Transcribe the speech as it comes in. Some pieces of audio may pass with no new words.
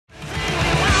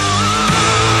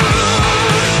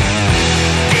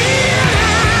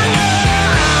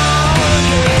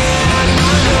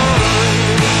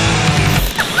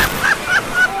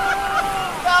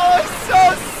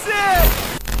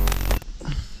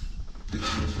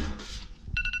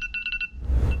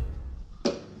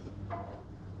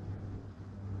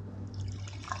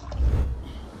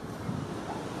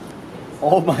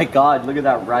Oh my God, look at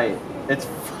that right. It's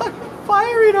fucking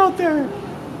firing out there.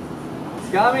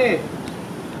 Scummy.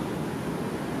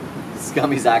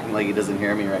 Scummy's acting like he doesn't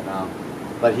hear me right now,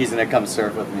 but he's gonna come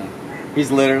surf with me. He's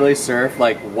literally surfed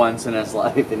like once in his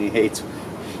life and he hates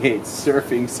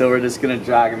surfing, so we're just gonna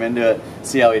drag him into it,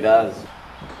 see how he does.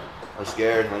 I'm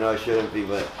scared. I know I shouldn't be,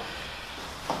 but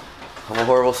I'm a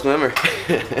horrible swimmer.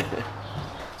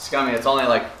 Scummy, it's only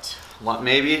like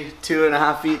maybe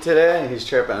 2.5 feet today. He's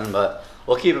tripping, but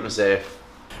we'll keep him safe.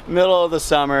 Middle of the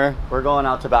summer, we're going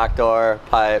out to backdoor,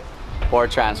 pipe, board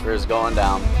transfers going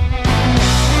down.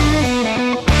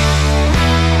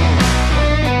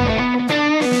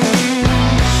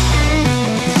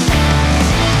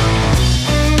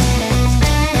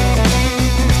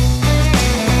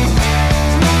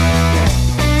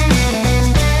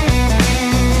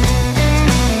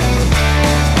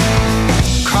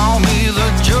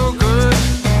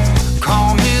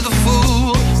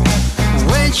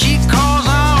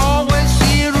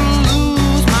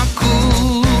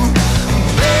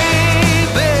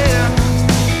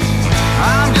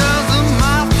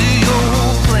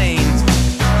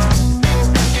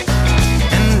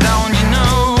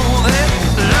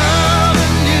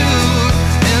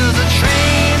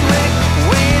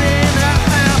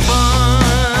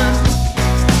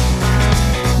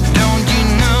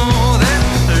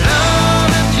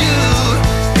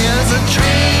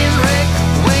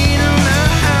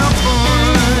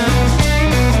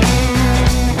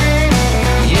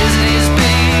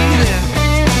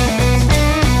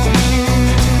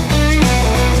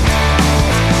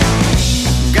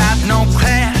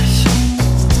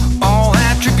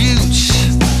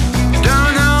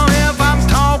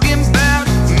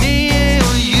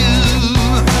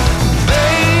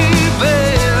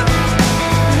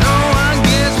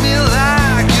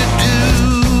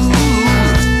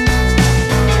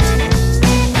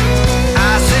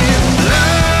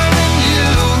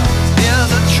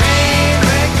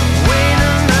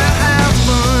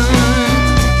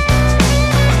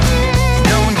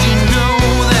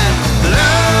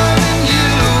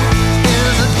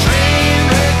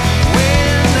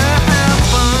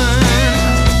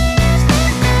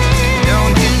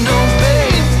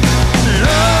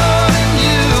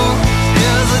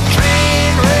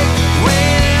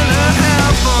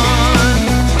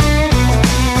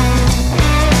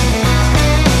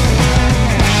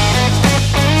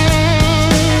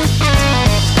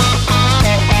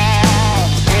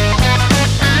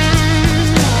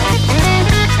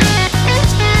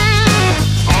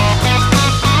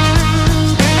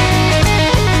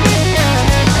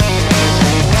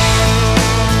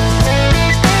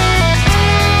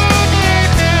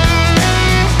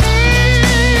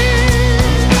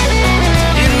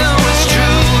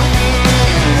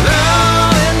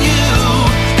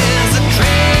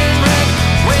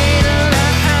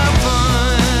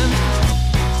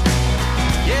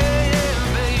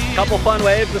 Couple fun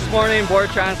waves this morning. Board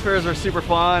transfers are super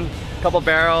fun. Couple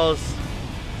barrels.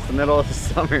 It's the middle of the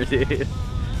summer, dude.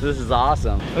 This is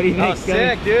awesome. What do you think? Oh,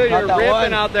 sick, dude. You're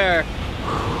ripping out there.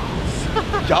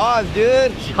 Jaws,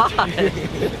 dude. Jaws.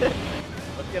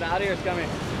 Let's get out of here, Scummy.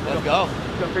 Let's go.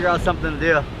 Let's go figure out something to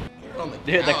do.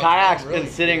 Dude, the kayak's been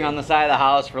sitting on the side of the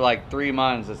house for like 3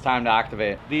 months. It's time to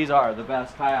activate. These are the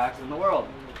best kayaks in the world.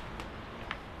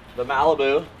 The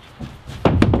Malibu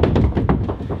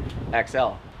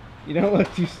XL. You don't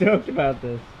look too stoked about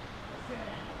this.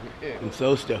 I'm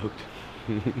so stoked.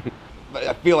 But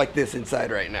I feel like this inside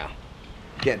right now.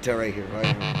 Can't tell right here, right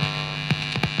here.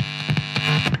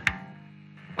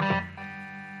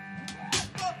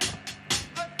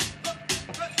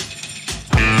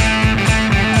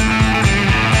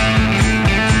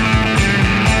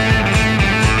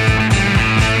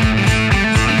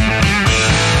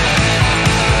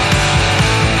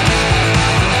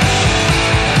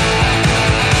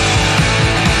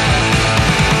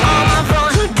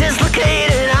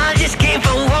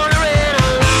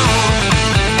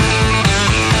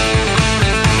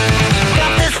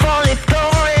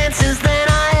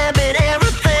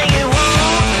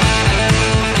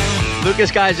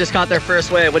 Lucas guys just caught their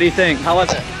first wave. What do you think? How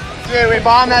was it? Dude, we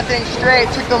bombed that thing straight,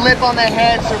 took the lip on the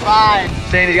head, survived.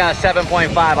 Saying he's got a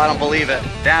 7.5, I don't believe it.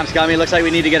 Damn, Scummy, looks like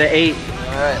we need to get an 8. All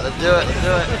right, let's do it, let's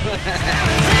do it.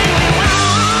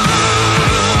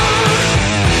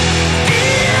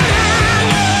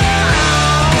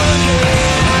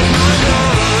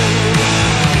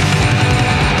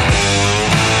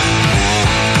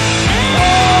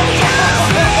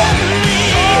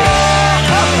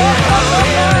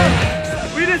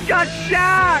 Got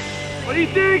shot! What do you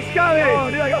think, Scummy? Oh,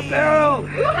 dude, I got barreled.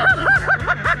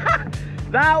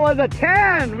 That was a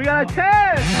 10. We got a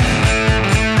 10.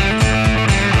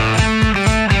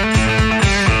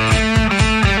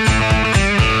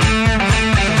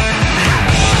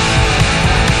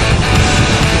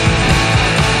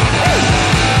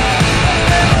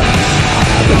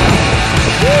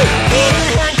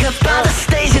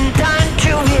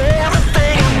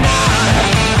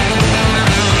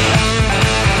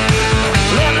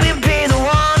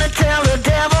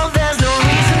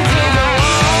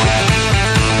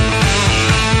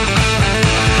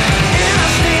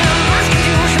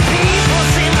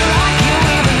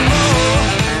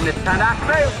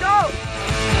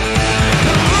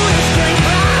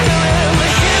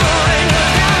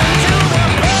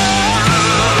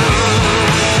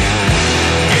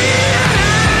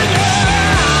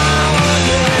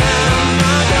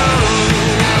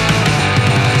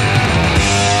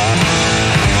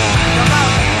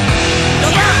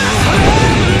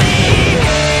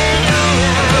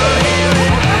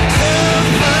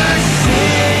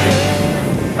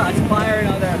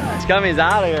 Gummy's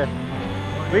out of here.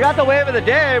 We got the wave of the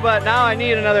day, but now I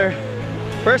need another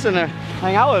person to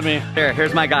hang out with me.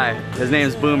 Here's my guy. His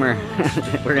name's Boomer.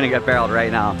 We're gonna get barreled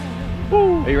right now.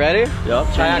 Woo. Are you ready?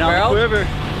 Yep. Kayak barrel. Let's go.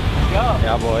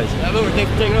 Yeah, boys. Yeah, Boomer,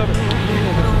 thanks for taking over.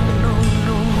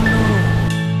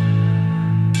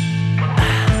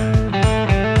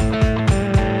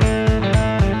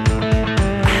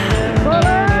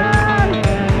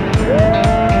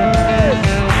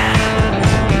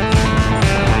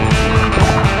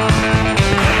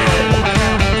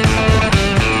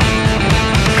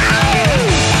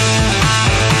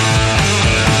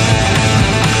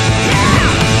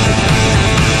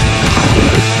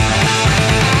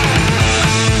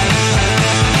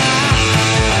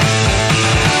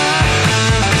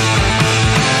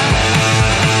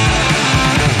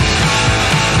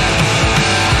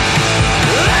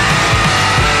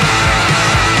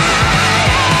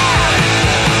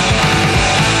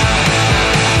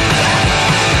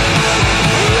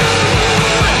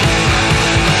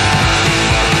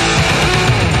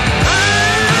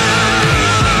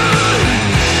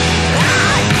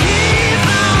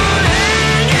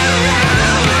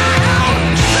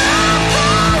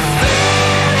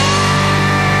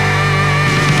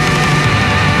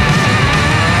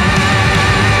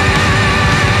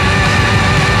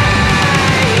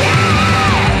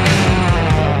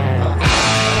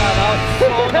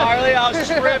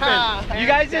 You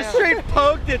guys just straight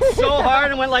poked it so hard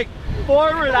and went like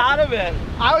forward out of it.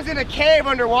 I was in a cave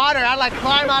underwater. I'd like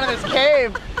climb out of this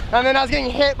cave, and then I was getting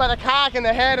hit by the kayak in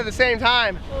the head at the same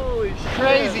time. Holy shit.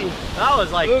 Crazy. That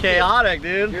was like chaotic,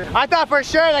 dude. I thought for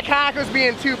sure the kayak was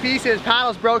being 2 pieces,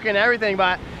 paddles broken, everything,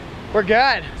 but we're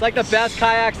good. It's like the best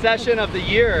kayak session of the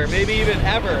year, maybe even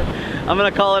ever. I'm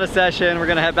gonna call it a session. We're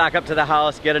gonna head back up to the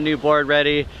house, get a new board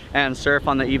ready, and surf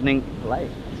on the evening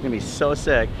light. It's gonna be so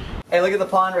sick. Hey, look at the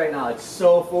pond right now. It's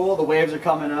so full. The waves are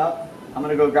coming up. I'm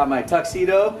gonna go grab my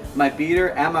tuxedo, my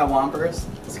beater, and my wompers.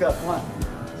 Let's go, come on.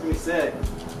 It's gonna be sick.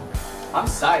 I'm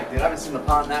psyched, dude. I haven't seen the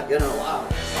pond that good in a while.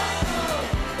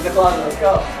 In the closet, let's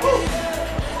go. Woo.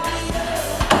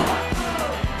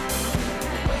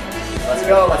 Let's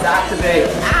go, let's activate.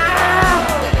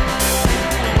 Ah!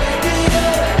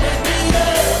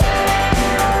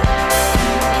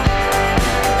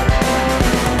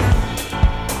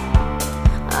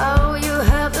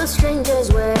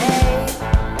 Stranger's way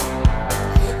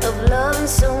of loving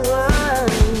someone.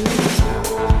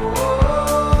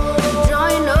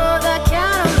 Don't you know that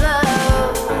kind of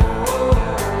love?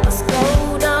 Let's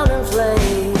go down and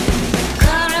play.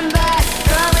 Coming back,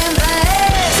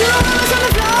 two lovers on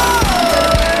the floor,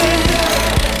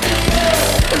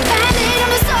 bandit on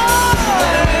the store,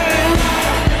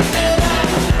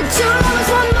 2 lovers,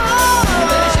 1 more.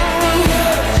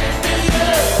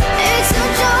 It's a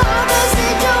joke,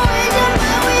 situation,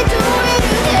 but we do it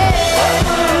again.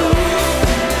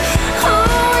 Oh,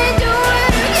 we do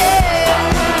it again.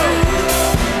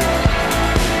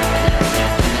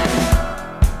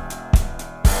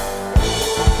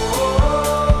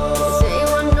 Say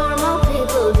what normal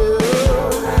people do.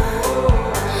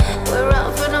 We're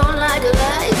off and on like a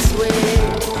light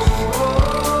switch.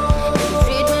 You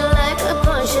treat me like a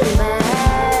punching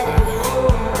bag.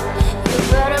 You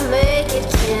better make it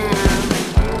count.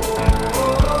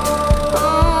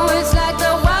 Oh, it's like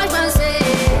the watchman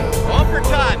said. Bumper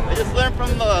cut. I just learned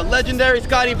from the legendary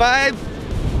Scotty Vibes.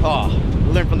 Oh,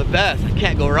 I learned from the best. I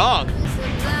can't go wrong.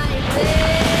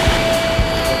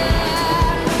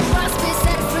 Must be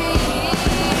set free.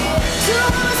 2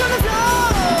 lovers on the floor,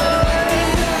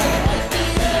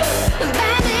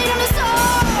 bandit on the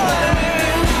store,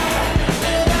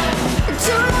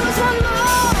 2 lovers, 1 more.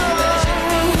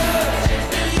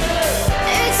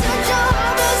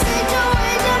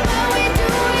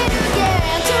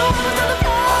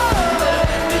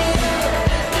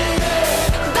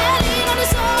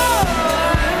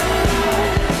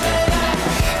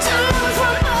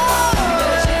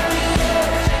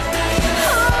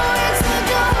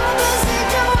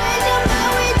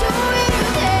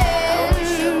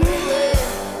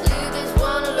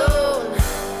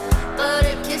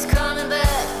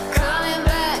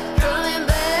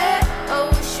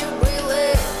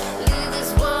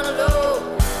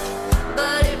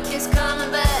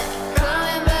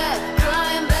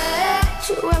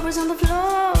 wompers on the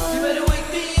floor. You better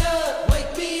wake me up,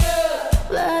 wake me up.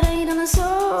 Blood ain't on the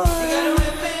sword. We gotta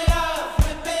rip it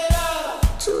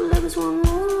off, two lovers, one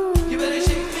more. You better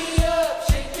shake me up,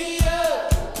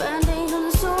 Band-aid on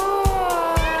the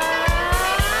sword.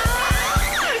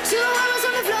 Two lovers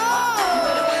on the floor.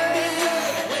 You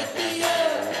better wake me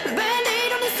up,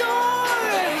 Band-aid on the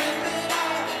sword.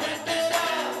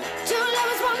 Two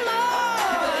lovers, one more.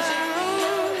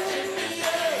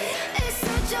 It's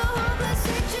such a hopeless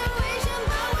situation,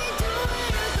 but we do it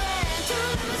again. Two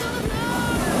lovers on the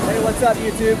floor. Hey, what's up,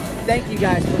 YouTube? Thank you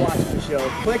guys for watching the show.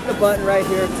 Click the button right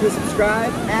here to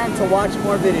subscribe and to watch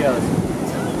more videos.